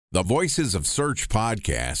The Voices of Search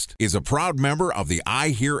podcast is a proud member of the I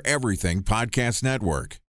Hear Everything podcast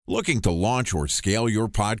network. Looking to launch or scale your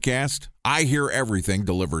podcast? I Hear Everything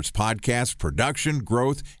delivers podcast production,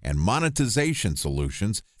 growth, and monetization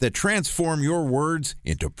solutions that transform your words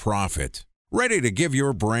into profit. Ready to give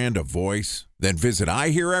your brand a voice? Then visit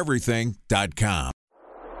iheareverything.com.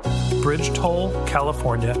 Bridge toll,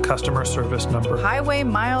 California, customer service number. Highway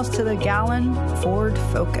miles to the gallon, Ford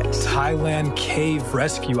Focus. Thailand cave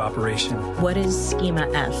rescue operation. What is Schema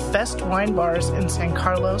F? Best wine bars in San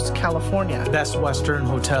Carlos, California. Best Western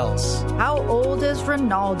hotels. How old is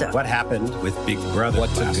Ronaldo? What happened with Big Brother?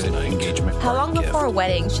 What's a good engagement? How long before a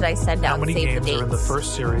wedding should I send out How many save games the are in the dates?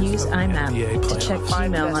 first series? Use IMAP to check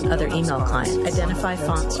Gmail on other email clients. Identify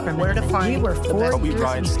fonts from Where to find We were the 4 best-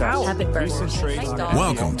 years out. Have it burn.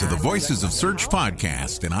 Welcome to the Voices of Search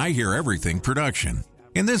podcast, and I Hear Everything production.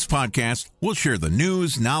 In this podcast, we'll share the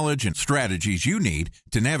news, knowledge, and strategies you need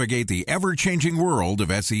to navigate the ever-changing world of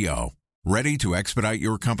SEO. Ready to expedite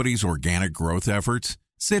your company's organic growth efforts?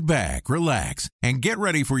 Sit back, relax, and get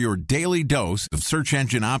ready for your daily dose of search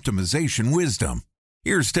engine optimization wisdom.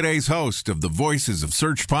 Here's today's host of the Voices of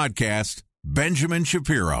Search podcast, Benjamin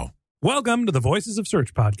Shapiro. Welcome to the Voices of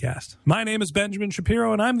Search podcast. My name is Benjamin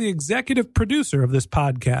Shapiro, and I'm the executive producer of this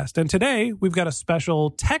podcast. And today, we've got a special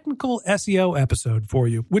technical SEO episode for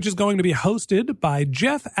you, which is going to be hosted by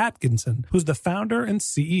Jeff Atkinson, who's the founder and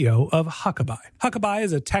CEO of Huckabye. Huckabye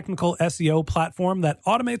is a technical SEO platform that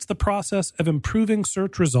automates the process of improving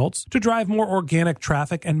search results to drive more organic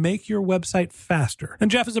traffic and make your website faster. And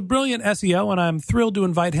Jeff is a brilliant SEO, and I'm thrilled to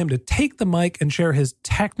invite him to take the mic and share his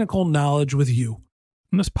technical knowledge with you.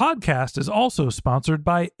 And this podcast is also sponsored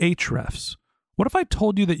by Ahrefs. What if I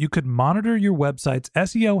told you that you could monitor your website's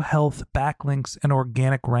SEO health, backlinks, and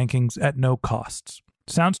organic rankings at no costs?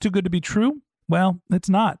 Sounds too good to be true? Well, it's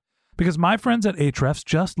not, because my friends at Ahrefs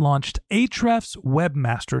just launched Ahrefs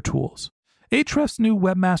Webmaster Tools. Ahrefs' new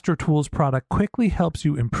Webmaster Tools product quickly helps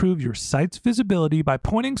you improve your site's visibility by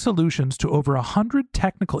pointing solutions to over 100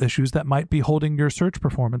 technical issues that might be holding your search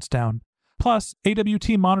performance down. Plus,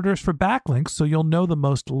 AWT monitors for backlinks so you'll know the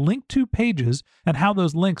most linked to pages and how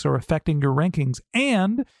those links are affecting your rankings.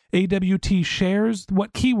 And AWT shares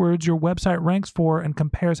what keywords your website ranks for and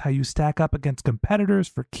compares how you stack up against competitors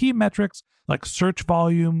for key metrics like search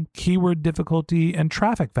volume, keyword difficulty, and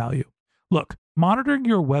traffic value. Look, monitoring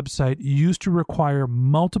your website used to require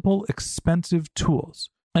multiple expensive tools.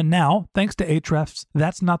 And now, thanks to Ahrefs,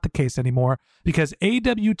 that's not the case anymore, because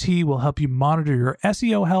AWT will help you monitor your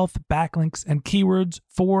SEO health, backlinks, and keywords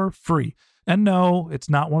for free. And no, it's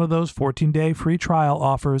not one of those 14-day free trial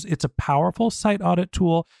offers. It's a powerful site audit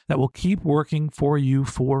tool that will keep working for you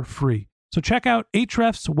for free. So check out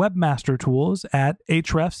Ahrefs Webmaster Tools at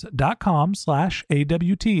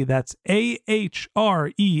ahrefs.com/AWT. That's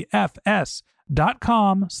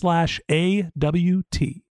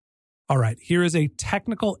ahrefs.com/AWT. All right, here is a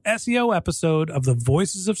technical SEO episode of the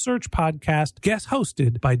Voices of Search podcast, guest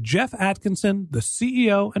hosted by Jeff Atkinson, the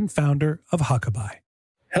CEO and founder of Huckabye.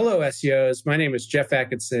 Hello, SEOs. My name is Jeff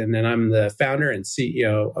Atkinson, and I'm the founder and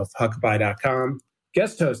CEO of Huckabye.com.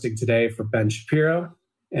 Guest hosting today for Ben Shapiro.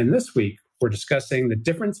 And this week, we're discussing the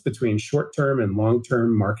difference between short-term and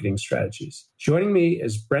long-term marketing strategies. Joining me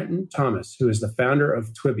is Brenton Thomas, who is the founder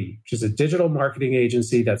of Twibi, which is a digital marketing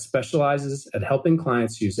agency that specializes at helping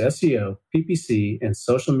clients use SEO, PPC, and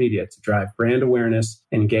social media to drive brand awareness,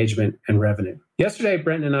 engagement, and revenue. Yesterday,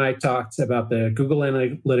 Brenton and I talked about the Google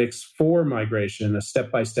Analytics 4 migration, a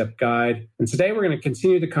step-by-step guide. And today, we're going to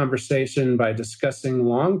continue the conversation by discussing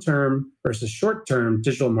long-term versus short-term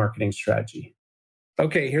digital marketing strategy.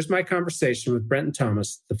 Okay, here's my conversation with Brenton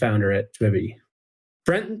Thomas, the founder at Twibi.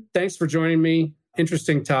 Brenton, thanks for joining me.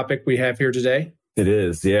 Interesting topic we have here today. It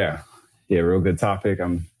is, yeah. Yeah, real good topic.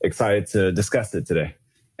 I'm excited to discuss it today.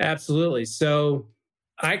 Absolutely. So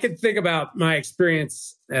I could think about my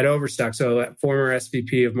experience at Overstock. So former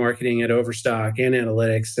SVP of marketing at Overstock and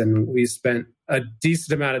analytics. And we spent a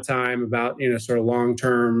decent amount of time about, sort of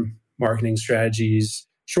long-term marketing strategies.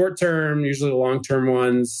 Short-term, usually the long-term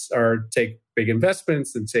ones are take big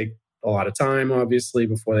investments and take a lot of time, obviously,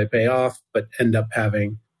 before they pay off, but end up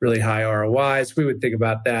having really high ROIs. We would think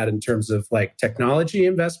about that in terms of like technology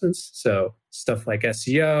investments. So stuff like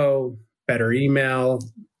SEO, better email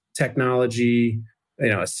technology, a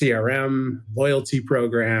CRM, loyalty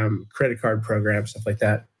program, credit card program, stuff like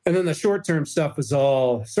that. And then the short-term stuff was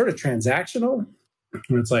all sort of transactional.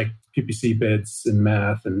 It's like PPC bids and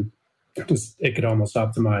math, and it could almost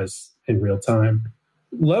optimize in real time.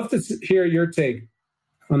 Love to hear your take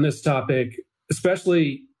on this topic,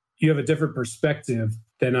 especially you have a different perspective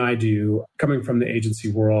than I do coming from the agency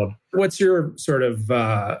world. What's your sort of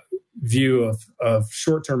view of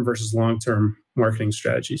short-term versus long-term marketing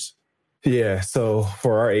strategies? Yeah. So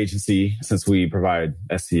for our agency, since we provide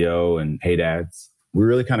SEO and paid ads, we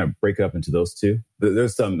really kind of break up into those two.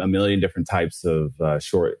 There's a million different types of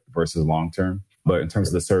short versus long-term. But in terms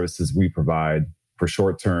of the services we provide for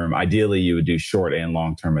short-term, ideally you would do short and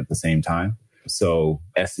long-term at the same time. So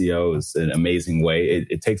SEO is an amazing way.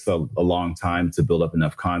 It takes a long time to build up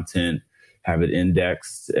enough content, have it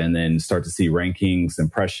indexed, and then start to see rankings,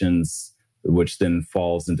 impressions, which then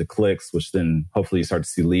falls into clicks, which then hopefully you start to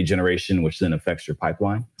see lead generation, which then affects your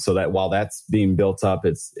pipeline. So that while that's being built up,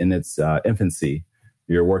 it's in its infancy.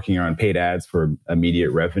 You're working on paid ads for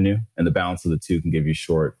immediate revenue, and the balance of the two can give you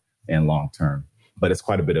short and long term. But it's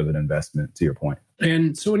quite a bit of an investment, to your point.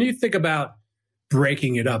 And so when you think about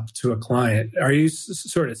breaking it up to a client, are you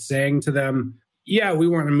sort of saying to them, yeah, we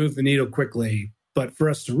want to move the needle quickly, but for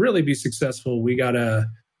us to really be successful, we got to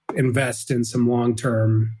invest in some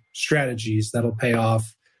long-term strategies that'll pay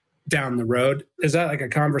off down the road? Is that like a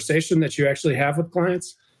conversation that you actually have with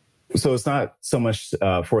clients? So it's not so much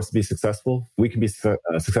for us to be successful. We can be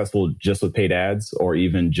successful just with paid ads or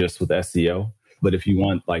even just with SEO. But if you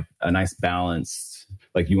want like a nice balance,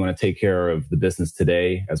 like you want to take care of the business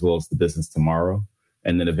today as well as the business tomorrow.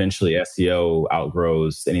 And then eventually SEO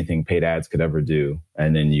outgrows anything paid ads could ever do.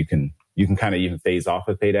 And then you can kind of even phase off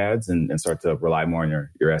with paid ads and start to rely more on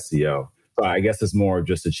your SEO. So I guess it's more of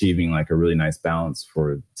just achieving like a really nice balance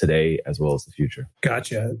for today as well as the future.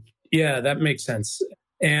 Gotcha. Yeah, that makes sense.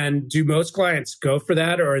 And do most clients go for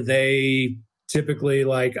that, or are they typically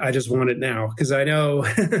like, I just want it now? Because I know,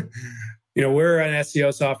 we're an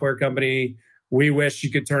SEO software company. We wish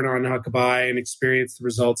you could turn on Huckabye and experience the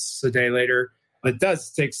results a day later. It does.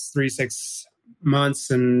 It takes 3-6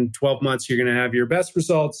 months, and 12 months, you're going to have your best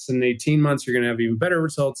results, and 18 months, you're going to have even better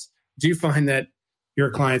results. Do you find that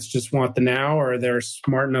your clients just want the now, or are there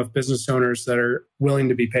smart enough business owners that are willing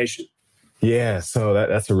to be patient? Yeah, so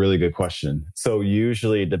that's a really good question. So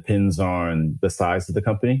usually it depends on the size of the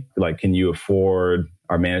company. Like, can you afford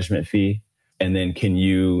our management fee? And then can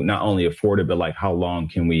you not only afford it, but like how long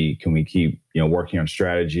can we keep, working on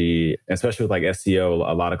strategy? Especially with like SEO,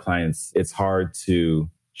 a lot of clients, it's hard to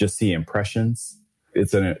just see impressions.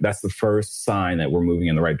 That's the first sign that we're moving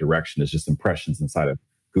in the right direction. It's just impressions inside of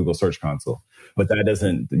Google Search Console. But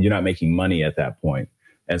you're not making money at that point.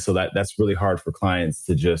 And so that's really hard for clients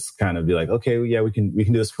to just kind of be like, okay, yeah, we can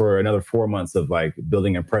do this for another 4 months of like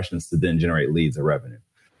building impressions to then generate leads or revenue.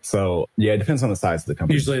 So yeah, it depends on the size of the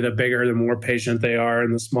company. Usually the bigger, the more patient they are,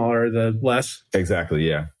 and the smaller, the less. Exactly.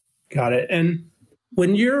 Yeah. Got it. And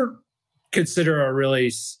when you're consider a really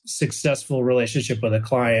successful relationship with a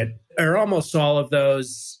client, are almost all of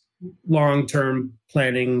those long-term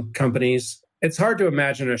planning companies, it's hard to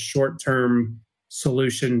imagine a short-term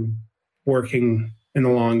solution working in the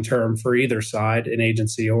long term for either side, an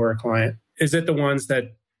agency or a client. Is it the ones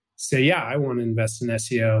that say, yeah, I want to invest in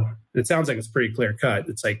SEO? It sounds like it's pretty clear cut.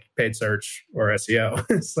 It's like paid search or SEO.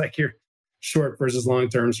 It's like your short versus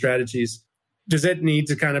long-term strategies. Does it need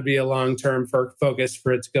to kind of be a long-term focus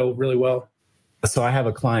for it to go really well? So I have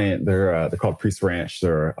a client, they're called Priest Ranch.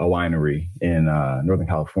 They're a winery in Northern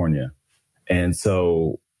California. And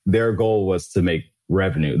so their goal was to make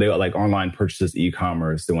revenue. They like online purchases,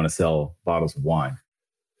 e-commerce. They want to sell bottles of wine.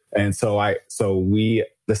 And so we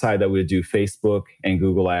decided that we would do Facebook and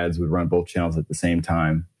Google ads. We'd run both channels at the same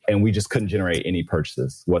time. And we just couldn't generate any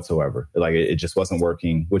purchases whatsoever. Like it just wasn't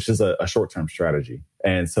working, which is a short-term strategy.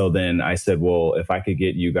 And so then I said, well, if I could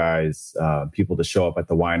get you guys, people to show up at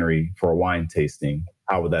the winery for a wine tasting,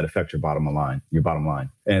 how would that affect your bottom line?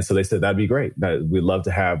 And so they said, that'd be great. We'd love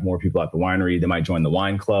to have more people at the winery. They might join the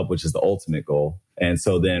wine club, which is the ultimate goal. And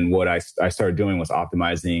so then what I started doing was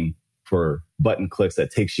optimizing for button clicks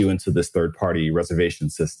that takes you into this third-party reservation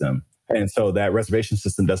system. And so that reservation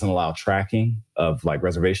system doesn't allow tracking of like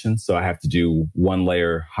reservations. So I have to do one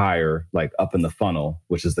layer higher, like up in the funnel,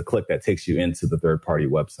 which is the click that takes you into the third-party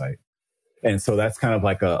website. And so that's kind of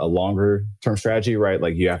like a longer term strategy, right?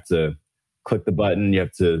 Like you have to click the button. You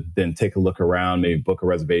have to then take a look around, maybe book a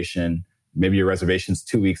reservation. Maybe your reservation's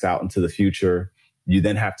 2 weeks out into the future. You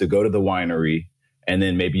then have to go to the winery, and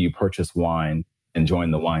then maybe you purchase wine and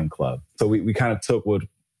join the wine club. So we kind of took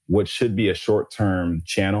what should be a short-term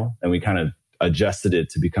channel, and we kind of adjusted it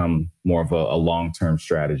to become more of a long-term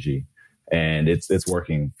strategy. And it's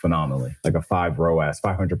working phenomenally. Like a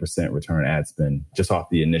 500% return ad spend just off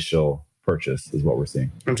the initial purchase is what we're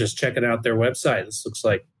seeing. I'm just checking out their website. This looks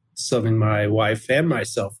like something my wife and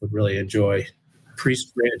myself would really enjoy.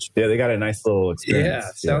 Priest Ranch. Yeah, they got a nice little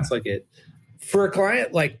experience. Yeah, sounds like it. For a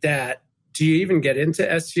client like that, do you even get into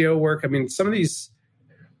SEO work? I mean, some of these,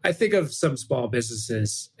 I think of some small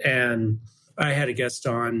businesses, and I had a guest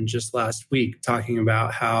on just last week talking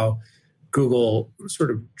about how Google sort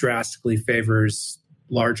of drastically favors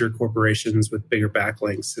larger corporations with bigger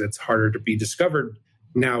backlinks. It's harder to be discovered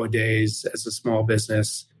nowadays as a small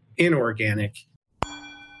business in organic.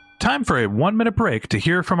 Time for a 1-minute break to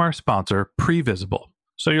hear from our sponsor, Previsible.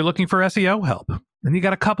 So you're looking for SEO help, and you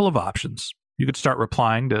got a couple of options. You could start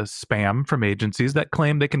replying to spam from agencies that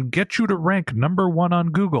claim they can get you to rank number 1 on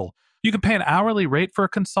Google. You can pay an hourly rate for a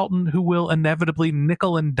consultant who will inevitably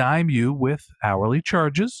nickel and dime you with hourly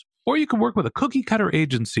charges. Or you can work with a cookie-cutter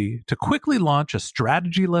agency to quickly launch a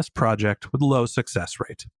strategy-less project with low success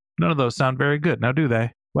rate. None of those sound very good, now do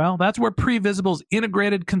they? Well, that's where Previsible's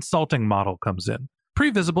integrated consulting model comes in.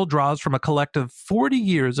 Previsible draws from a collective 40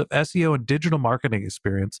 years of SEO and digital marketing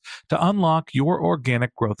experience to unlock your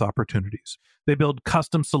organic growth opportunities. They build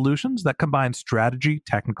custom solutions that combine strategy,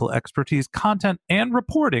 technical expertise, content, and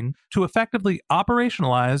reporting to effectively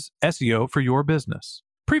operationalize SEO for your business.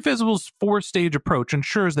 Previsible's 4-stage approach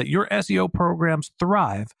ensures that your SEO programs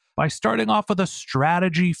thrive by starting off with a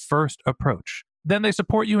strategy-first approach. Then they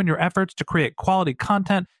support you in your efforts to create quality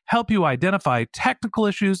content, help you identify technical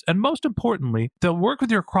issues, and most importantly, they'll work with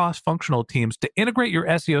your cross-functional teams to integrate your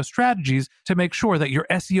SEO strategies to make sure that your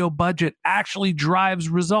SEO budget actually drives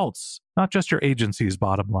results, not just your agency's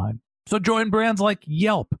bottom line. So join brands like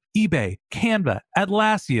Yelp, eBay, Canva,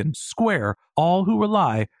 Atlassian, Square, all who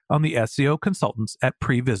rely on the SEO consultants at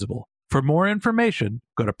Previsible. For more information,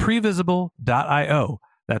 go to previsible.io.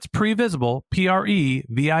 That's Previsible, Previsible.io.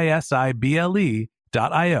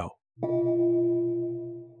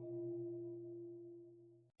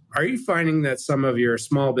 Are you finding that some of your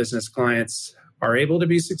small business clients are able to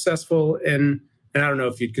be successful in, and I don't know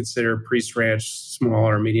if you'd consider Priest Ranch small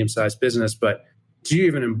or medium-sized business, but do you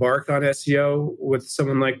even embark on SEO with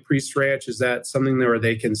someone like Priest Ranch? Is that something where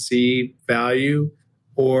they can see value?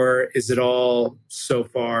 Or is it all so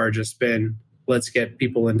far just been, let's get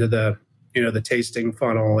people into the tasting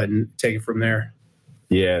funnel and take it from there?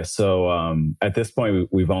 Yeah. So at this point,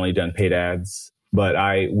 we've only done paid ads, but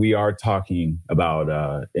we are talking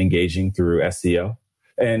about engaging through SEO.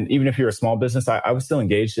 And even if you're a small business, I was still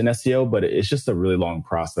engaged in SEO, but it's just a really long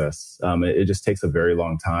process. It just takes a very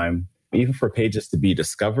long time. Even for pages to be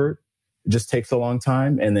discovered, it just takes a long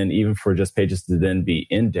time. And then even for just pages to then be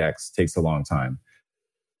indexed takes a long time.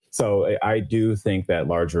 So I do think that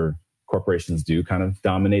larger corporations do kind of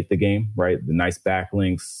dominate the game, right? The nice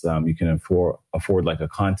backlinks, you can afford like a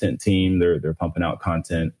content team. They're pumping out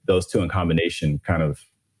content. Those two in combination kind of,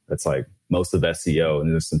 that's like most of SEO,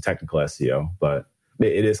 and there's some technical SEO, but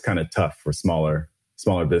it is kind of tough for smaller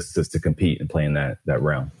businesses to compete and play in that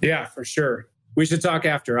realm. Yeah, for sure. We should talk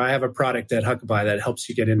after. I have a product at Huckabye that helps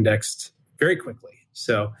you get indexed very quickly.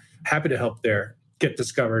 So happy to help there, get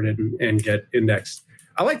discovered and get indexed.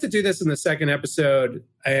 I like to do this in the second episode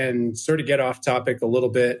and sort of get off topic a little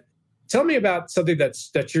bit. Tell me about something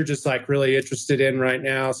that you're just like really interested in right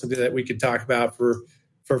now, something that we could talk about for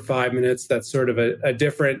 5 minutes. That's sort of a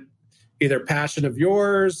different either passion of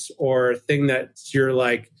yours or thing that you're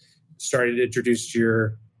like starting to introduce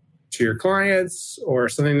to your clients, or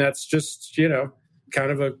something that's just, kind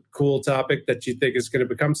of a cool topic that you think is going to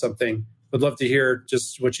become something. Would love to hear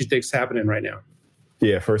just what you think's happening right now.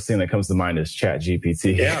 Yeah, first thing that comes to mind is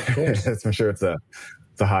ChatGPT. Yeah, of course. That's for sure. It's a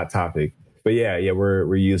hot topic. But yeah,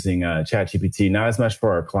 we're using ChatGPT, not as much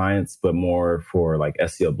for our clients, but more for like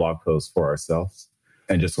SEO blog posts for ourselves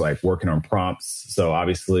and just like working on prompts. So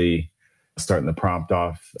obviously starting the prompt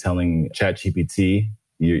off, telling ChatGPT,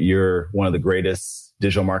 you're one of the greatest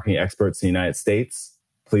digital marketing experts in the United States.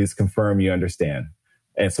 Please confirm you understand.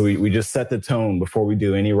 And so we just set the tone before we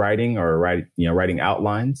do any writing or writing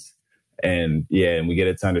outlines. And we get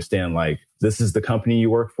it to understand like, this is the company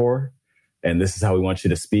you work for, and this is how we want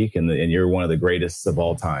you to speak, and you're one of the greatest of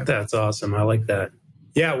all time. That's awesome. I like that.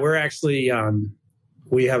 Yeah, we're actually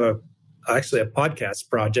we have a podcast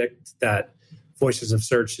project that Voices of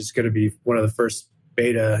Search is going to be one of the first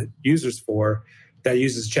beta users for, that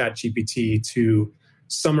uses ChatGPT to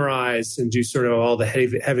summarize and do sort of all the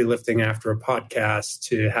heavy lifting after a podcast,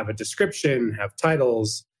 to have a description, have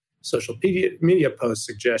titles, social media post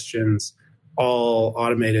suggestions, all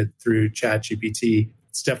automated through ChatGPT.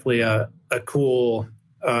 It's definitely a cool,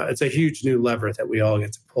 it's a huge new lever that we all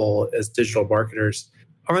get to pull as digital marketers.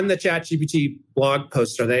 On the ChatGPT blog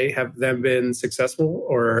posts, have them been successful,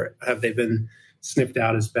 or have they been sniffed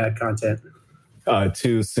out as bad content?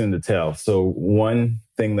 Too soon to tell. So one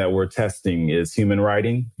thing that we're testing is human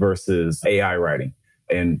writing versus AI writing.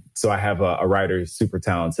 And so I have a writer who's super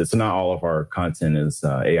talented. So not all of our content is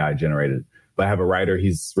AI generated, but I have a writer.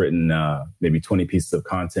 He's written maybe 20 pieces of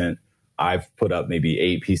content. I've put up maybe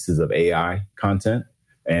 8 pieces of AI content.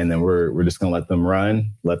 And then we're just going to let them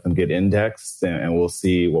run, let them get indexed, and we'll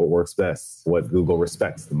see what works best, what Google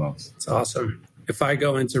respects the most. It's awesome. If I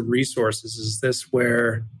go into resources, is this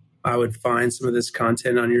where I would find some of this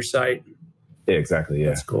content on your site? Yeah, exactly. Yeah.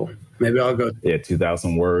 That's cool. Maybe I'll go. Yeah,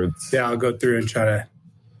 2,000 words. Yeah, I'll go through and try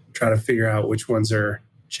to figure out which ones are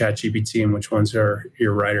ChatGPT and which ones are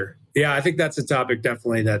your writer. Yeah, I think that's a topic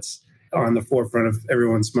definitely that's on the forefront of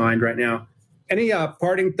everyone's mind right now. Any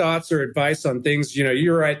parting thoughts or advice on things?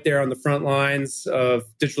 You're right there on the front lines of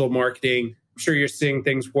digital marketing. I'm sure you're seeing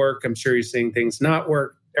things work. I'm sure you're seeing things not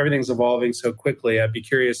work. Everything's evolving so quickly. I'd be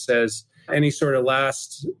curious as any sort of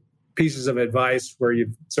last pieces of advice where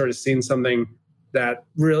you've sort of seen something that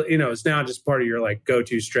really, is now just part of your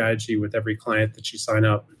go-to strategy with every client that you sign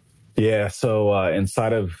up. Yeah. So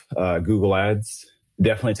inside of Google Ads,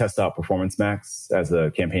 definitely test out Performance Max as a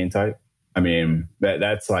campaign type. I mean,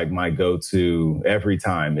 that's like my go-to every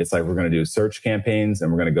time. It's like we're going to do search campaigns and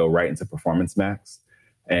we're going to go right into Performance Max.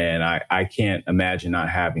 And I can't imagine not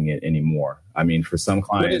having it anymore. I mean, for some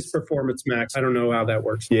clients... What is Performance Max? I don't know how that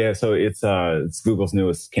works. Yeah, so it's Google's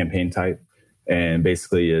newest campaign type. And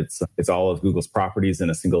basically, it's all of Google's properties in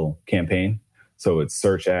a single campaign. So it's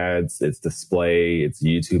search ads, it's display, it's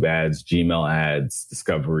YouTube ads, Gmail ads,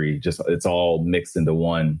 discovery. It's all mixed into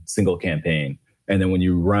one single campaign. And then when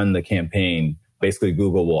you run the campaign, basically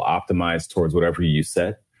Google will optimize towards whatever you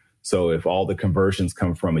set. So if all the conversions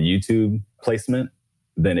come from a YouTube placement,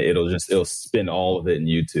 then it'll spin all of it in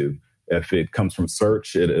YouTube. If it comes from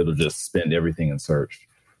search, it'll just spin everything in search.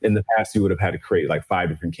 In the past, you would have had to create 5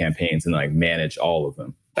 different campaigns and manage all of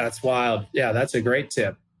them. That's wild. Yeah, that's a great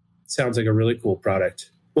tip. Sounds like a really cool product.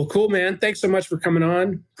 Well, cool, man. Thanks so much for coming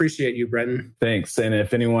on. Appreciate you, Brenton. Thanks. And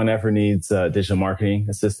if anyone ever needs digital marketing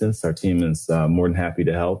assistance, our team is more than happy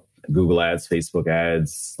to help. Google Ads, Facebook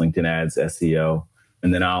Ads, LinkedIn Ads, SEO.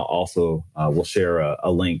 And then I'll also, we'll share a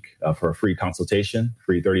link for a free consultation,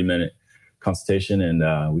 free 30-minute consultation,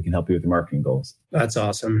 and we can help you with your marketing goals. That's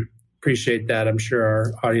awesome. Appreciate that. I'm sure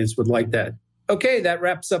our audience would like that. Okay, that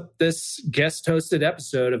wraps up this guest-hosted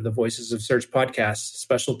episode of the Voices of Search podcast.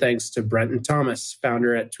 Special thanks to Brenton Thomas,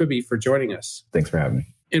 founder at Twibi, for joining us. Thanks for having me.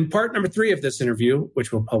 In part number 3 of this interview,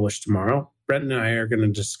 which we'll publish tomorrow, Brenton and I are going to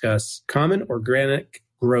discuss common organic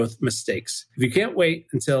growth mistakes. If you can't wait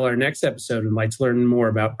until our next episode and would like to learn more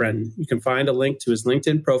about Brenton, you can find a link to his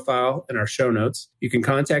LinkedIn profile in our show notes. You can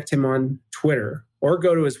contact him on Twitter or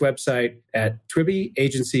go to his website at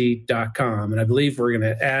twibyagency.com. And I believe we're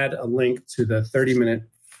going to add a link to the 30-minute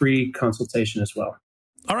free consultation as well.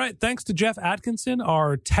 All right. Thanks to Jeff Atkinson,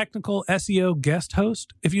 our technical SEO guest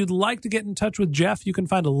host. If you'd like to get in touch with Jeff, you can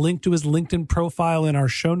find a link to his LinkedIn profile in our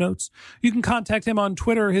show notes. You can contact him on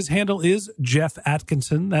Twitter. His handle is Jeff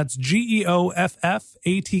Atkinson. That's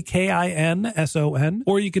GeoffAtkinson.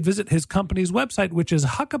 Or you could visit his company's website, which is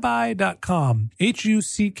huckaby.com,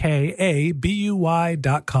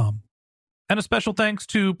 HUCKABUY.com. And a special thanks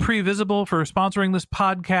to Previsible for sponsoring this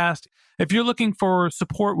podcast. If you're looking for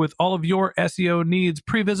support with all of your SEO needs,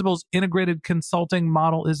 Previsible's integrated consulting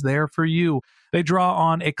model is there for you. They draw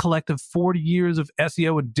on a collective 40 years of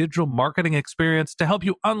SEO and digital marketing experience to help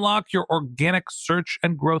you unlock your organic search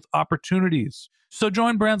and growth opportunities. So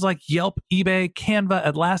join brands like Yelp, eBay, Canva,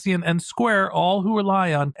 Atlassian, and Square, all who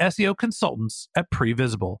rely on SEO consultants at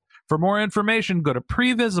Previsible. For more information, go to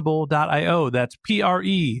previsible.io. That's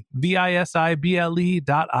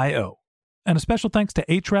previsible.io. And a special thanks to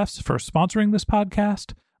Ahrefs for sponsoring this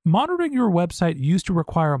podcast. Monitoring your website used to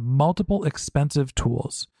require multiple expensive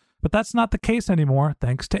tools, but that's not the case anymore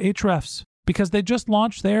thanks to Ahrefs, because they just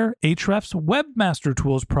launched their Ahrefs Webmaster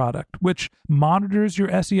Tools product, which monitors your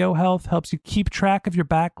SEO health, helps you keep track of your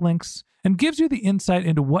backlinks, and gives you the insight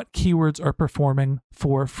into what keywords are performing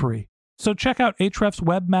for free. So check out Ahrefs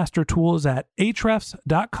Webmaster Tools at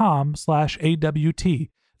ahrefs.com/AWT.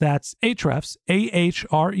 That's Ahrefs,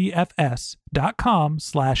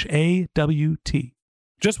 AHREFS.com/AWT.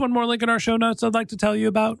 Just one more link in our show notes I'd like to tell you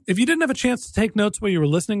about. If you didn't have a chance to take notes while you were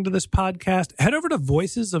listening to this podcast, head over to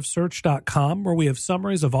voicesofsearch.com, where we have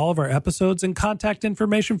summaries of all of our episodes and contact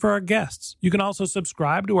information for our guests. You can also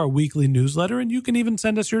subscribe to our weekly newsletter, and you can even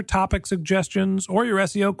send us your topic suggestions or your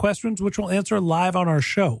SEO questions, which we'll answer live on our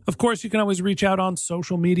show. Of course, you can always reach out on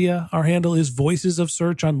social media. Our handle is Voices of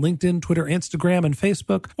Search on LinkedIn, Twitter, Instagram, and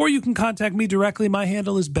Facebook. Or you can contact me directly. My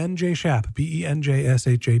handle is Ben J. Shap,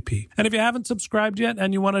 BenJSHAP. And if you haven't subscribed yet and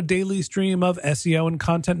and you want a daily stream of SEO and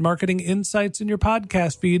content marketing insights in your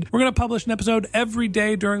podcast feed, we're going to publish an episode every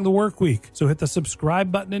day during the work week. So hit the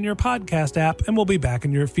subscribe button in your podcast app and we'll be back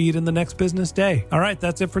in your feed in the next business day. All right,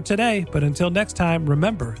 that's it for today. But until next time,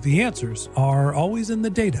 remember, the answers are always in the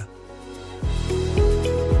data.